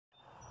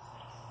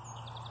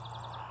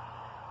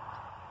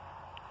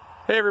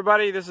Hey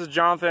everybody, this is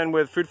Jonathan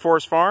with Food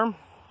Forest Farm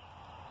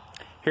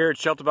here at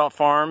Shelterbelt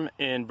Farm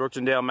in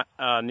Brooktondale,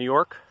 New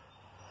York.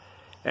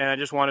 And I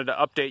just wanted to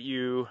update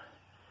you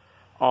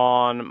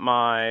on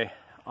my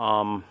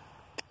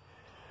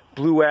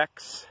Blue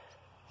X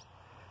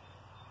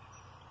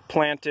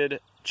planted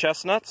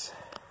chestnuts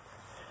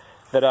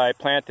that I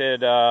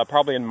planted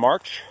probably in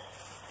March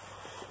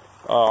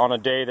on a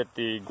day that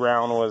the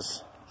ground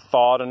was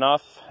thawed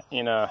enough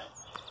in a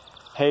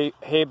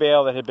hay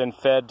bale that had been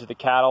fed to the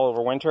cattle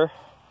over winter.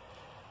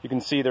 You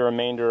can see the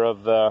remainder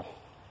of the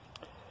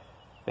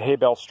hay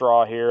bale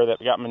straw here that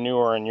got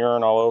manure and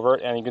urine all over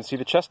it, and you can see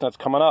the chestnuts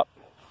coming up.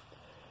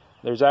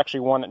 There's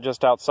actually one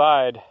just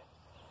outside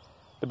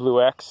the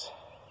Blue X,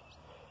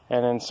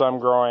 and then some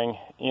growing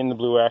in the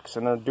Blue X,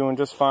 and they're doing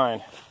just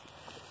fine.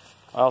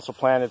 I also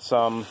planted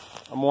some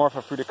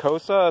Amorpha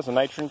fruticosa as a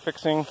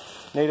nitrogen-fixing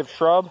native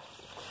shrub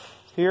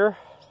here,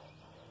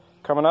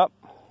 coming up.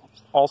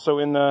 Also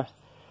in the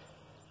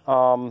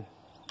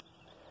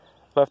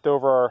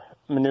leftover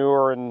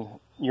manure and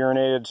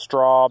urinated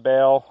straw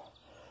bale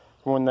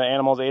from when the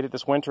animals ate it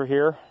this winter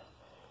here.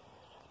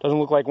 Doesn't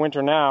look like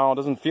winter now,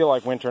 doesn't feel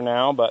like winter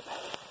now, but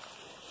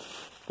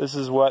this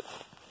is what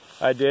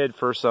I did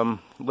for some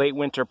late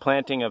winter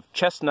planting of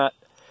chestnut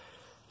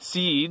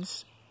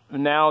seeds.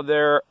 Now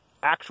they're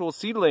actual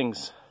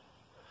seedlings.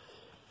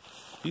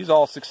 These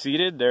all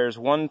succeeded. There's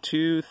 1,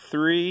 2,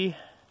 3.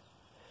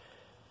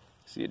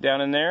 See it down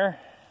in there?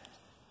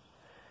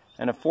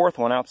 And a fourth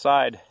one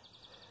outside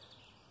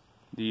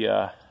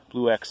the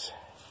Blue X.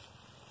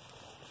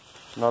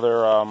 Another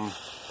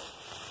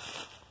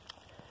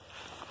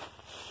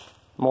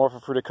Amorpha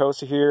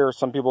fruticosa here, or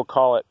some people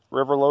call it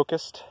river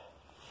locust.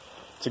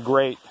 It's a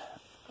great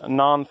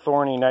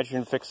non-thorny,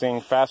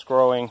 nitrogen-fixing,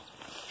 fast-growing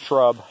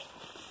shrub.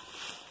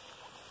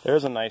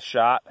 There's a nice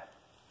shot.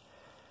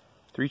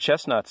 3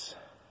 chestnuts.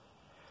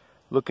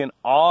 Looking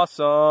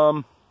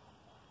awesome.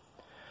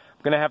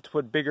 I'm gonna have to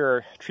put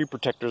bigger tree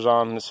protectors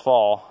on this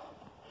fall.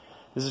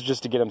 This is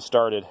just to get them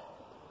started.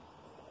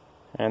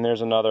 And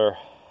there's another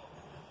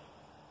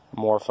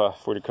Amorpha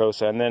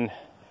fruticosa. And then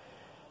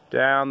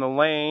down the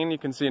lane you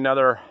can see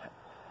another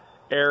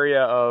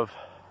area of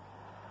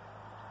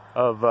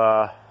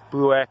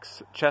Blue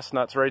X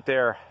chestnuts right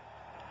there.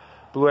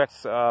 Blue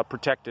X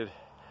protected.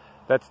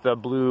 That's the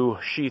blue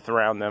sheath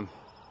around them.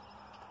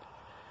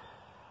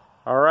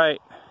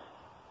 Alright.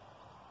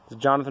 This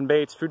is Jonathan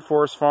Bates, Food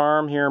Forest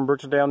Farm here in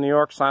Brooktondale, New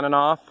York, signing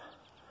off.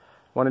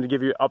 Wanted to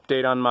give you an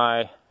update on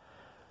my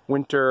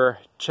winter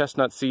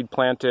chestnut seed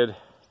planted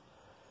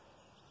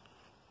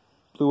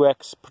Blue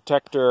X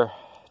Protector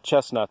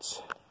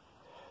chestnuts.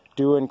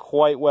 Doing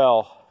quite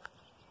well.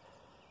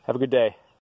 Have a good day.